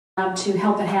to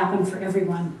help it happen for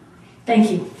everyone.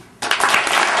 Thank you.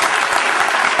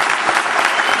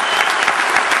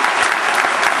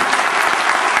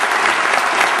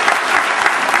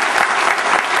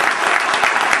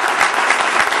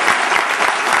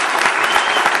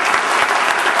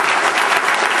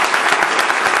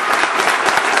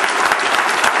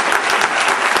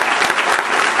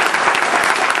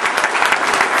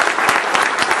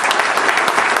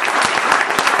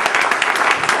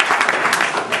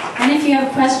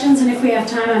 Questions, and if we have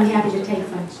time, I'm happy to take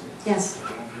them. Yes?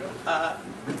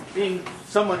 Being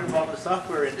someone involved in the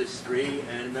software industry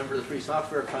and a member of the Free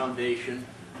Software Foundation,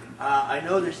 I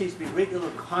know there seems to be a great deal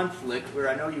of conflict where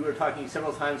I know you were talking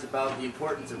several times about the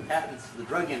importance of patents to the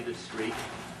drug industry,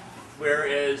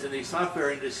 whereas in the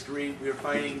software industry, we're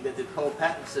finding that the whole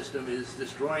patent system is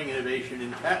destroying innovation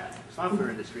in the software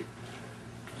industry.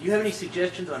 Do you have any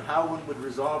suggestions on how one would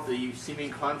resolve the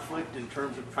seeming conflict in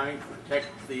terms of trying to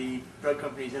protect the drug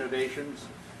companies' innovations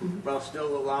while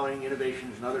still allowing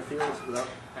innovations in other fields without...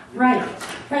 Right.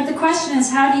 The question is,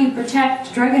 how do you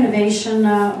protect drug innovation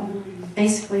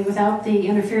basically without the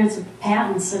interference of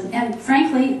patents? And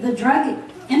frankly, the drug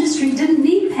industry didn't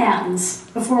need patents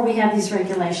before we had these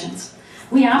regulations.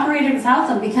 We operated without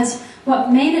them because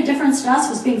what made a difference to us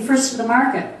was being first to the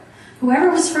market. Whoever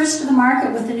was first to the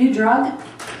market with the new drug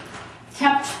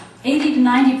kept 80 to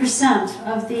 90%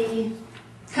 of the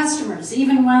customers,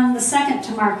 even when the second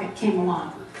to market came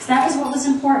along. So that was what was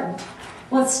important.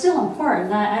 Well, it's still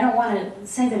important. I don't want to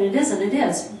say that it isn't. It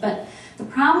is. But the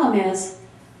problem is,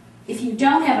 if you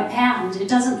don't have a patent, it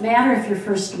doesn't matter if you're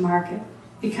first to market,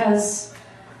 because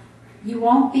you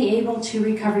won't be able to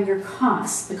recover your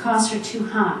costs. The costs are too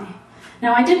high.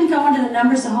 Now, I didn't go into the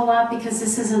numbers a whole lot because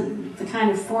this isn't the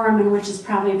kind of forum in which it's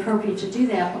probably appropriate to do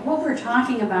that. But what we're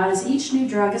talking about is each new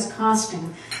drug is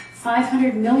costing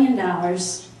 $500 million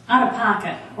out of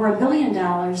pocket, or $1 billion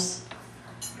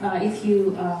if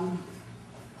you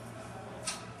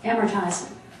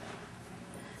amortize it.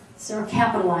 So, or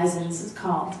capitalize it, as it's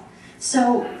called.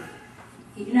 So,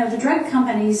 you know, the drug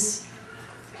companies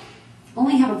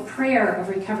only have a prayer of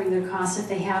recovering their costs if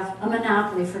they have a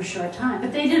monopoly for a short time.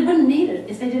 But they wouldn't need it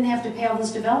if they didn't have to pay all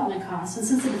those development costs. And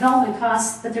since the development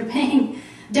costs that they're paying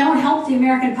don't help the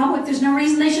American public, there's no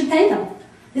reason they should pay them.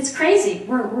 It's crazy.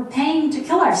 We're paying to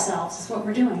kill ourselves is what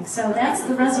we're doing. So that's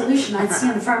the resolution I'd see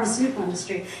in the pharmaceutical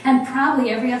industry, and probably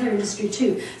every other industry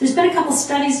too. There's been a couple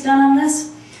studies done on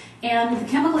this, and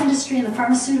the chemical industry and the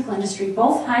pharmaceutical industry,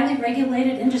 both highly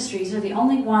regulated industries, are the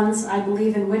only ones, I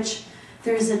believe, in which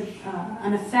there's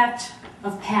an effect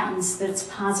of patents that's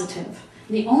positive.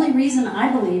 And the only reason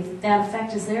I believe that that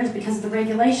effect is there is because of the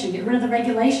regulation. Get rid of the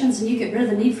regulations and you get rid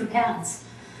of the need for patents.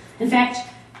 In fact,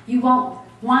 you won't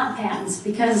want patents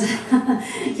because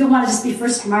you'll want to just be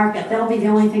first to market. That'll be the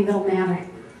only thing that'll matter.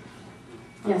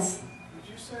 Yes? Would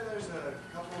you say there's a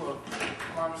couple of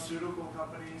pharmaceutical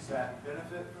companies that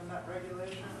benefit from that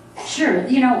regulation? Sure.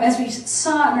 You know, as we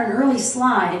saw in an early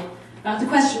slide, the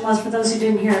question was, for those who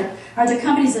didn't hear it, are there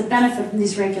companies that benefit from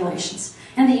these regulations?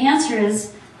 And the answer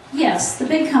is yes, the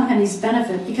big companies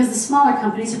benefit because the smaller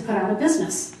companies are put out of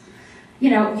business.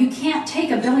 You know, you can't take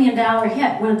 $1 billion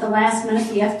hit when at the last minute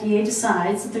the FDA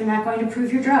decides that they're not going to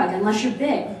approve your drug unless you're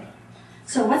big.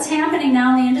 So what's happening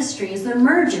now in the industry is they're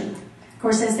merging. Of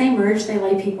course, as they merge, they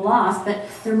lay people off, but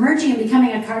they're merging and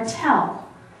becoming a cartel.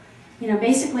 You know,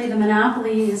 basically the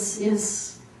monopoly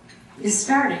is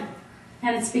starting.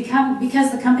 And it's become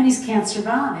because the companies can't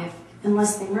survive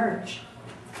unless they merge.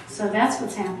 So that's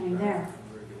what's happening there.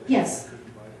 Yes?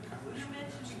 You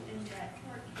mentioned in that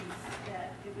court case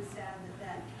that it was sad that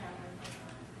that happened.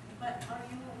 But are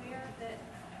you aware that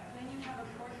when you have a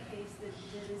court case that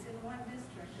is in one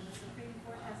district and the Supreme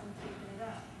Court hasn't taken it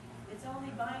up, it's only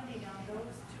binding on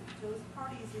those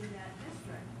parties in that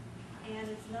district, and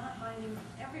it's not binding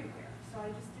everywhere. So I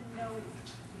just didn't know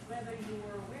whether you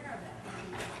were aware of that.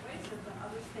 But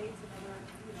other states and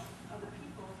other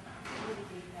people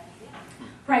litigate that again.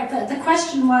 Right. The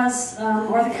question was,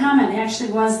 or the comment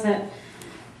actually was, that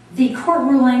the court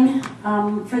ruling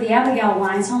for the Abigail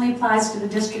Alliance only applies to the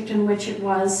district in which it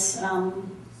was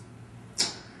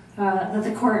that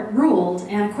the court ruled,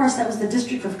 and of course that was the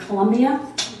District of Columbia.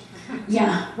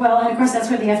 Yeah. Well, and of course that's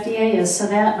where the FDA is, so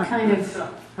that kind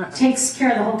of takes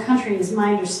care of the whole country, is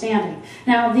my understanding.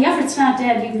 Now, the effort's not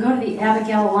dead. You can go to the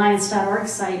AbigailAlliance.org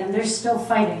site, and they're still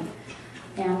fighting,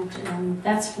 and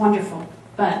that's wonderful.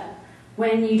 But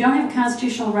when you don't have a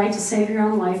constitutional right to save your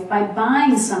own life by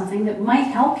buying something that might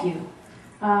help you,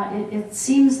 it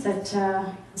seems that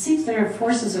there are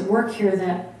forces at work here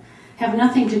that have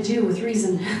nothing to do with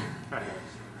reason.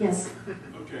 Yes?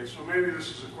 Okay, so maybe this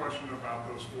is a question about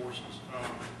those forces.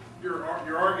 your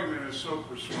argument is so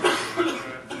persuasive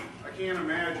that I can't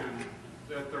imagine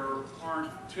that there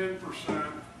aren't 10%,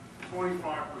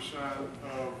 25%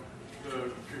 of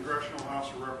the Congressional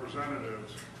House of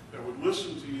Representatives that would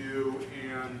listen to you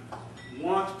and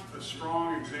want a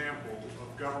strong example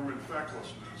of government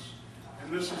fecklessness.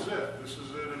 And this is it. This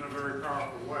is it in a very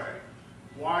powerful way.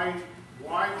 Why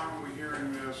aren't we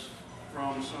hearing this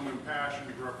from some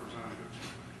impassioned representatives?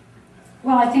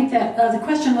 Well, I think that the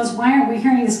question was, why aren't we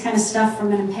hearing this kind of stuff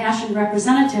from an impassioned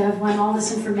representative when all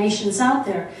this information is out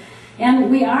there?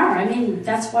 And we are. I mean,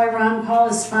 that's why Ron Paul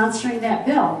is sponsoring that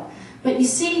bill. But you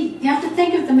see, you have to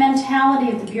think of the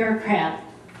mentality of the bureaucrat.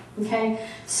 Okay?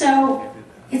 So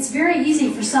it's very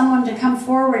easy for someone to come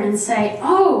forward and say,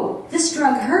 oh, this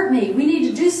drug hurt me. We need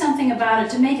to do something about it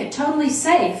to make it totally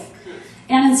safe.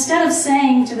 And instead of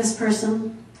saying to this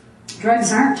person,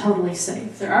 drugs aren't totally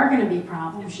safe, there are going to be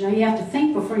problems. You know, you have to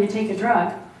think before you take a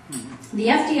drug. The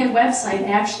FDA website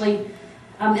actually,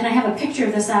 and I have a picture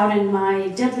of this out in my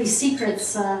Deadly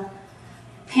Secrets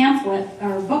pamphlet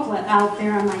or booklet out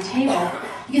there on my table.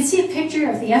 You can see a picture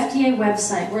of the FDA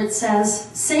website where it says,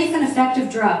 safe and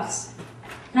effective drugs.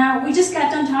 Now, we just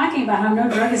got done talking about how no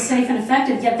drug is safe and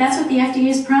effective, yet that's what the FDA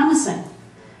is promising.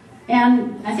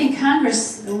 And I think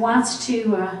Congress wants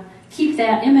to keep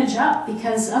that image up,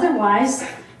 because otherwise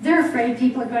they're afraid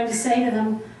people are going to say to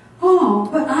them, oh,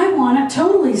 but I want it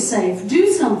totally safe, do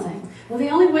something. Well, the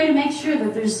only way to make sure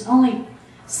that there's only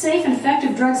safe and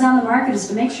effective drugs on the market is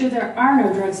to make sure there are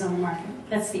no drugs on the market.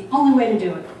 That's the only way to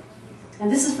do it.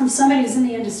 And this is from somebody who's in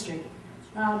the industry.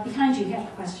 Behind you have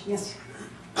a question. Yes?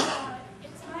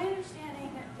 It's my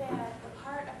understanding that the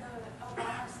part of the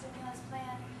Obama stimulus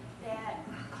plan that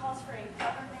calls for a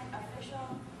government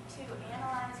official to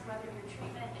analyze whether your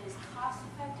treatment is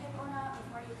cost-effective or not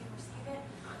before you can receive it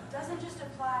doesn't just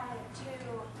apply to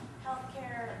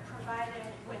healthcare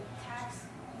provided with tax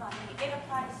money. It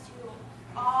applies to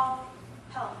all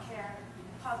healthcare,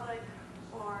 public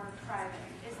or private.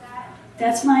 Is that?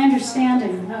 That's my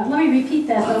understanding. Let me repeat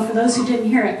that, though, for those who didn't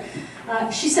hear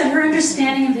it. She said her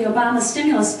understanding of the Obama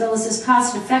stimulus bill is this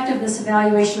cost-effectiveness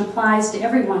evaluation applies to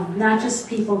everyone, not just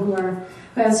people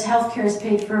whose health care is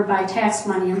paid for by tax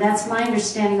money. And that's my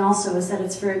understanding also, is that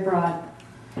it's very broad.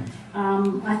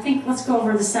 I think, let's go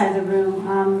over to the side of the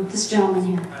room. This gentleman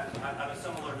here. On a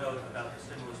similar note about the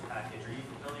stimulus package, are you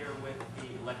familiar with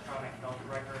the electronic health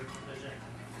record provision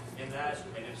in that?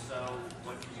 And if so,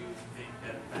 what do you think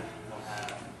that effect will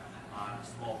have on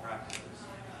small practices?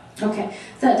 Okay.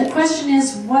 The question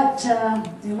is, what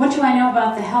do I know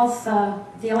about the health,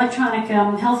 the electronic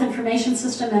health information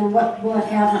system, and what will it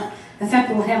have,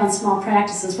 effect will it have on small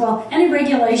practices? Well, any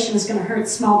regulation is going to hurt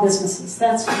small businesses.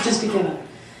 That's just a given.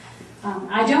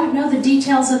 I don't know the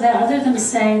details of that other than to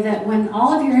say that when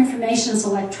all of your information is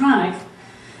electronic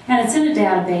and it's in a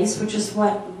database, which is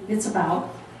what it's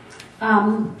about,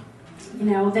 you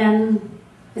know, then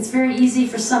it's very easy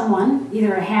for someone,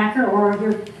 either a hacker or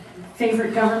your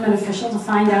favorite government official, to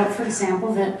find out, for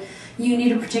example, that you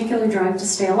need a particular drug to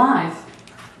stay alive.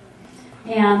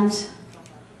 And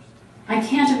I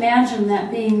can't imagine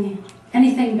that being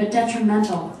anything but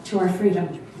detrimental to our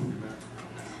freedom.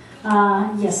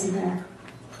 Yes, in there.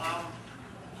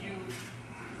 You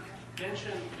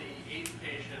mentioned the AIDS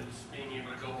patients being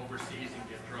able to go overseas and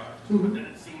get drugs, but then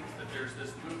it seems that there's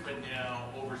this movement now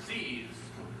overseas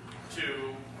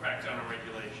to crack down on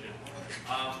regulation.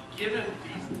 Given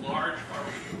these large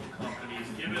pharmaceutical companies,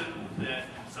 given that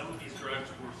some of these drugs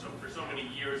were for so many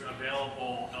years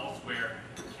available elsewhere,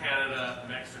 Canada,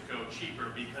 Mexico,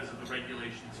 cheaper because of the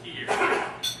regulations here,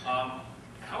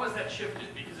 how has that shifted?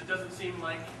 Because it doesn't seem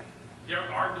like there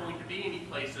are going to be any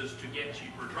places to get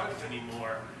cheaper drugs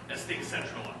anymore as things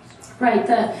centralize. Right.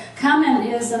 The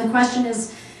comment is, and the question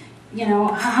is, you know,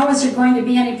 how is there going to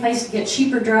be any place to get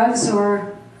cheaper drugs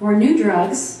or new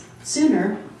drugs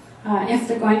sooner if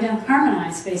they're going to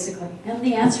harmonize, basically? And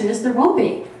the answer is there won't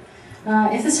be.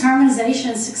 If this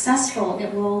harmonization is successful,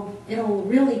 it'll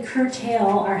really curtail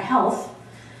our health.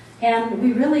 And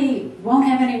we really won't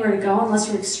have anywhere to go unless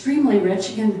we're extremely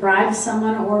rich. You can bribe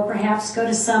someone or perhaps go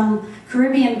to some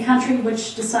Caribbean country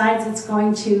which decides it's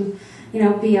going to, you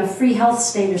know, be a free health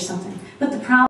state or something. But the problem